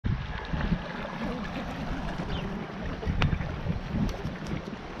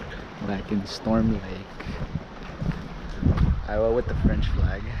back in Storm Lake, Iowa, with the French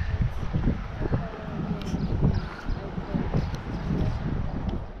flag.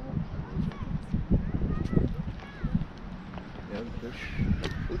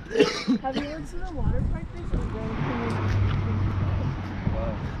 Have you went to the water park this weekend?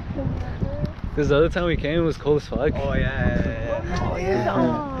 This other time we came, it was cold as fuck. Oh yeah. Oh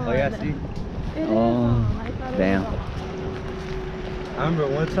yeah. Oh yeah, see? Oh, damn. I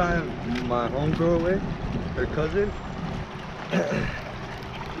remember one time my homegirl went, her cousin,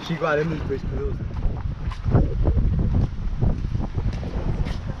 she got in this bitch because it was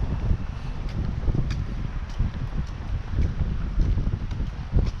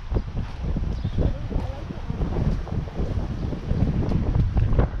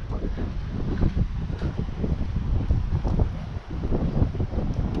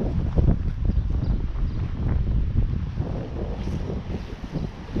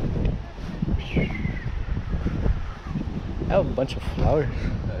I have a bunch of flowers.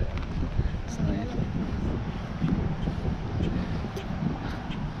 It's nice.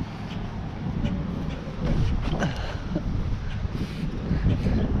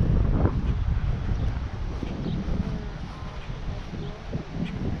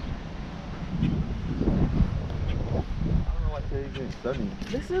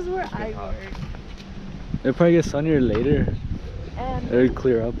 This is where I work. It'll probably get sunnier later. And It'll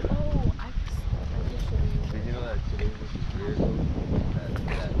clear up. oh, I just show you. Did you know that today was weird though?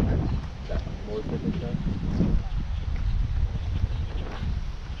 That motorcycle track?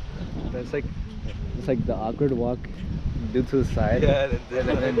 That's like, it's like the awkward walk due to the side. Yeah, and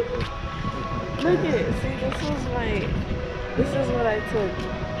And then Look at it. See, this is what I took.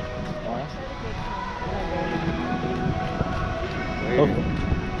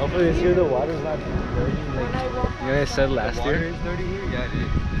 hopefully this year the water's not dirty. Like you guys said last The water year. is dirty here? Yeah, it is.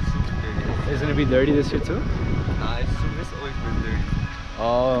 It's super dirty. Is it gonna be dirty this year too? Nah, it's always been dirty.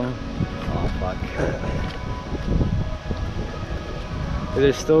 Oh fuck.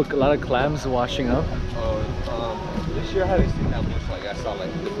 There's still a lot of clams washing up. Oh, this year I haven't seen that much. Like I saw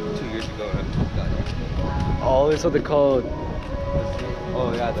like 2 years ago when I got here. Oh, that's what they call.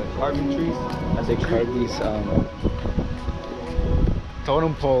 Oh yeah, the carbon trees. They carve these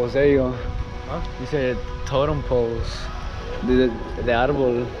totem poles. There you go. Huh? You said totem poles. The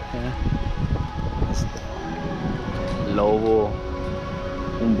árbol. Yeah. It's lobo,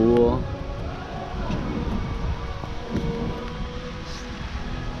 un búho.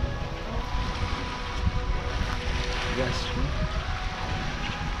 That's true.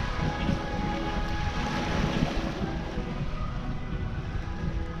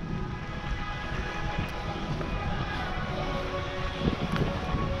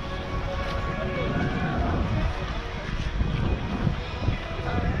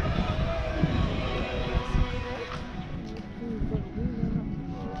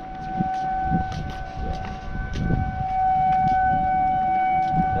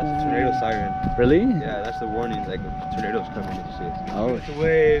 That's a tornado siren. Really? Yeah, that's the warning. Like a tornado's coming and shit. Oh. It's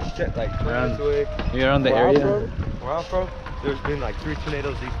away. Check like 20 Around- minutes away. You're around the Where I'm area? from, where I'm from, there's been like 3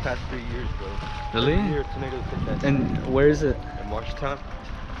 tornadoes these past 3 years, bro. Really? Every year tornadoes hit that. And where is it? In Marshtown,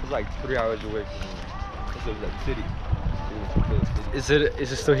 it's like 3 hours away from me. This is like city. It was the city.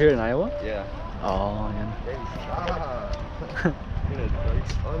 Is it still here in Iowa? Yeah. Oh man. Hey, stop. You know, like,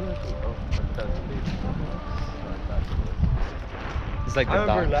 oh, look, oh, that's me. It's like I the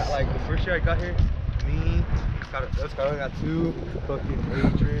remember docks. like the first year I got here, me, I got 2, fucking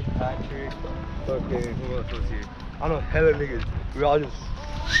Adrian, Patrick, fucking, who else was here? I don't know, hella niggas. We all just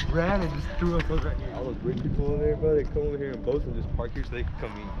ran and just threw ourselves right here. All those rich people over there, bro, they come over here in boats and just park here so they can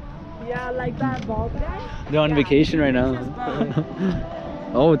come eat. Yeah, like that bald guy. They're on Yeah, vacation right he brings his boat.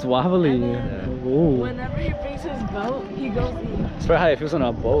 now. Oh, it's wobbly. And then Ooh. whenever he brings his boat, he goes eat. It's probably how it feels on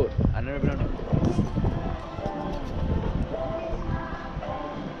a boat. I've never been on a boat.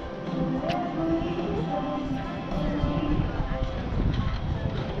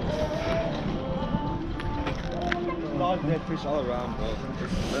 There's all dead fish all around, bro. It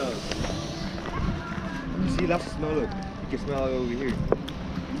smells. You see, that's the smell. Look, you can smell it over here.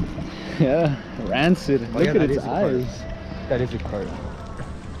 Yeah, rancid. Oh, Look yeah, at that its is a cart. eyes. That is a cart.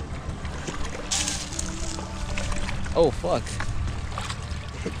 Oh fuck.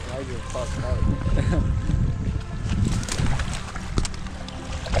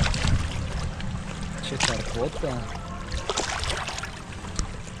 Che carpota.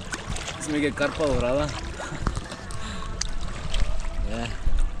 Se me que carpa dorada. Yeah.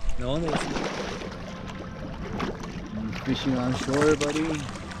 No, no. Fishing on shore, buddy.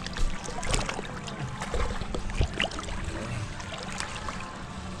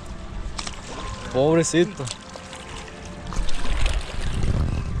 Pobrecito.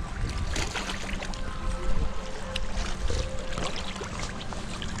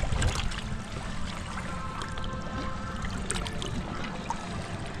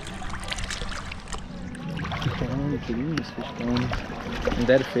 Look at this fish going. And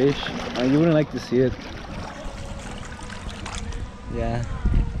that fish, you wouldn't like to see it. Yeah,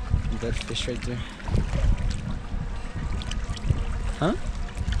 that fish right there. Huh?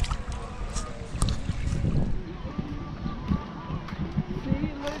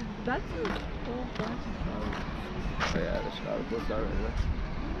 See, look, that's a whole bunch of dogs. Oh yeah, the scarabos are right there.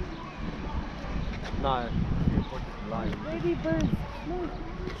 Nah, line. Ladybirds, look.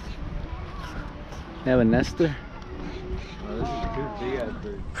 They have a nester. Oh, this is a good big ass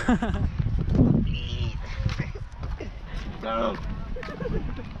bird. No.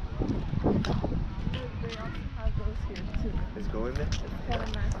 They also have those here too. Let's go in there. It's kind of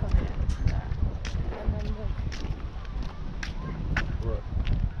nice on the end. Yeah. And then look, What?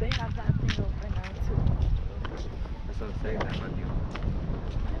 they have that thing open now too. That's what I'm saying. That might be one.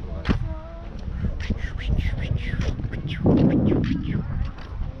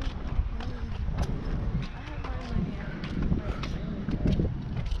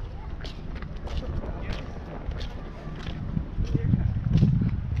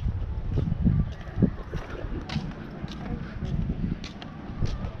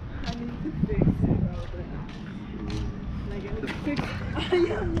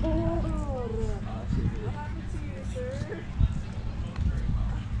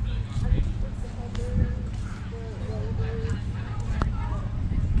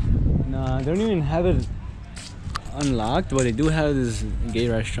 Nah, they don't even have it unlocked, but they do have this gay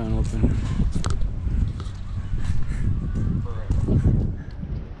restaurant open.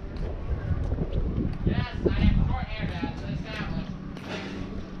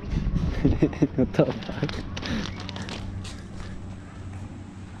 What the fuck?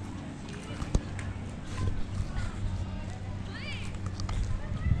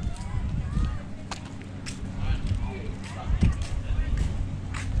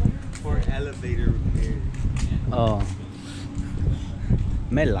 For elevator repairs. Oh.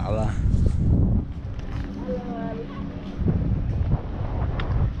 Melala.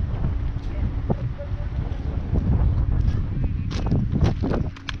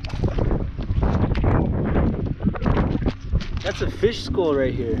 That's a fish school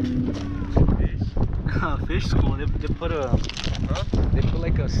right here. Fish. Fish school. They put a. Huh? They put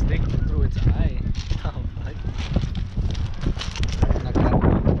like a stick through its eye. Oh, fuck. Not that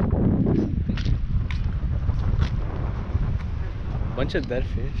one. Bunch of dead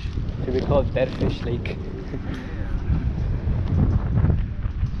fish. Should we call it Dead Fish Lake?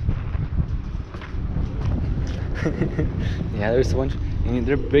 Yeah, there's a bunch. I mean,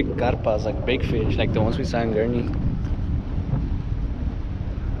 they're big carpas, like big fish, like the ones we saw in Gurney.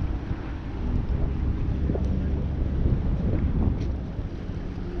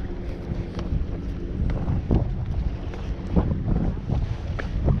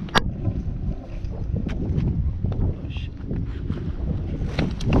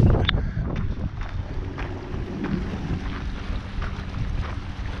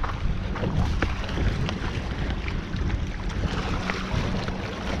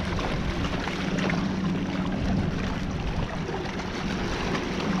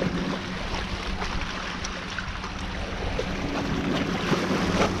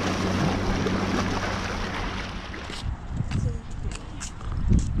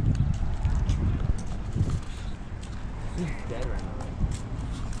 Dead right now.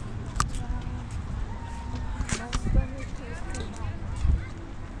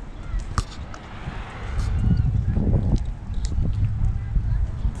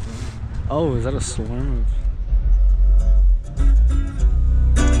 Oh, is that a swarm of?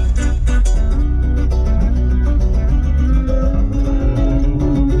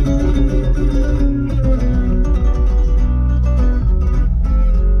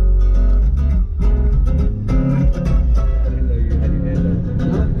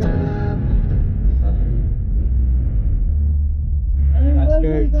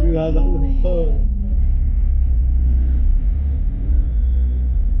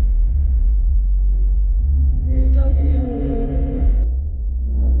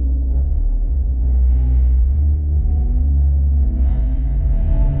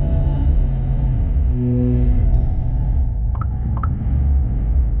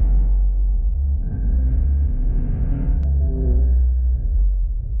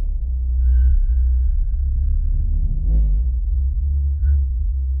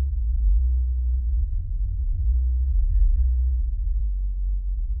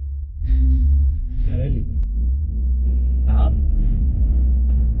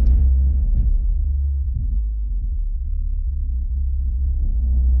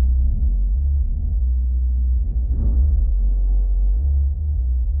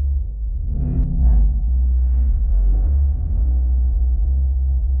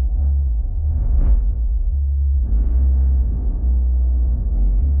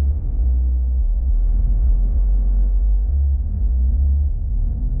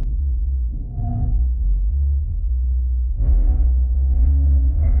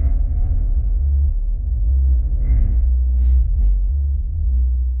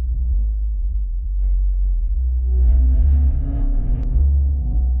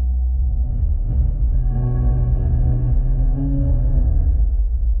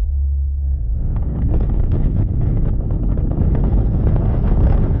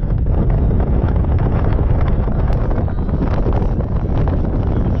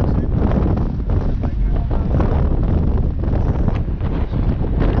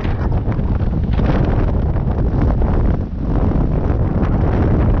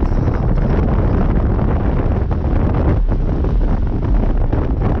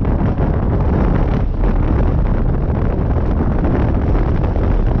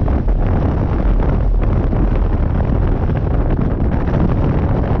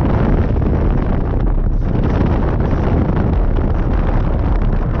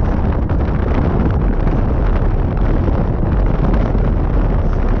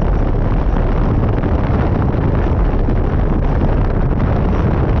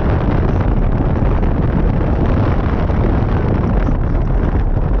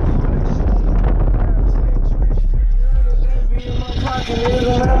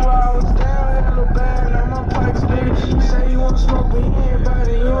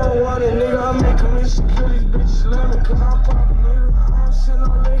 me secure these bitches love me, cause I'm poppin' nigga. I don't sit no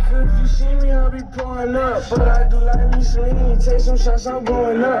liquor. If you see me, I'll be pouring up. But I do like me some lean, take some shots, I'm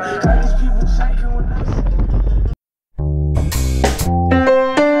going up. Got these people shaking when they see.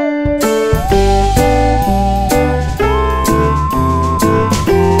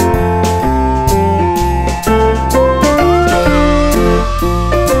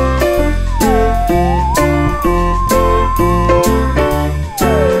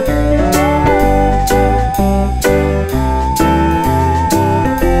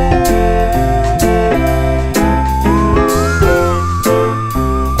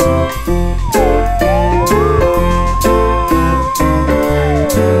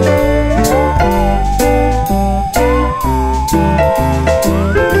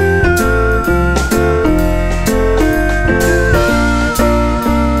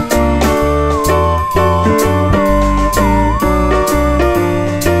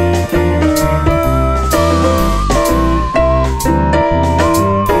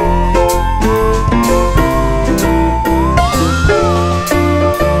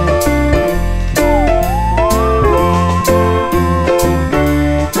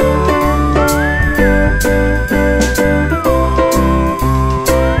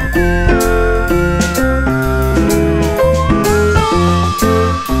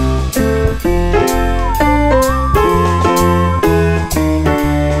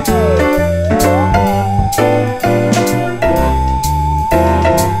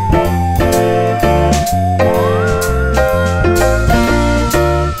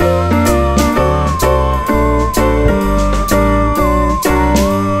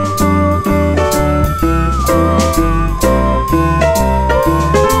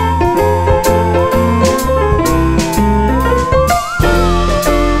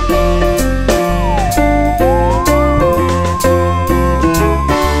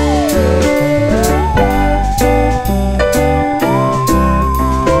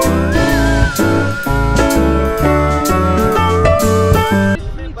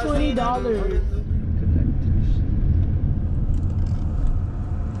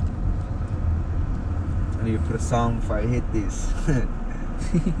 I need to put a song before I hit this.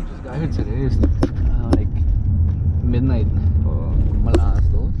 Just got here today. It's like midnight.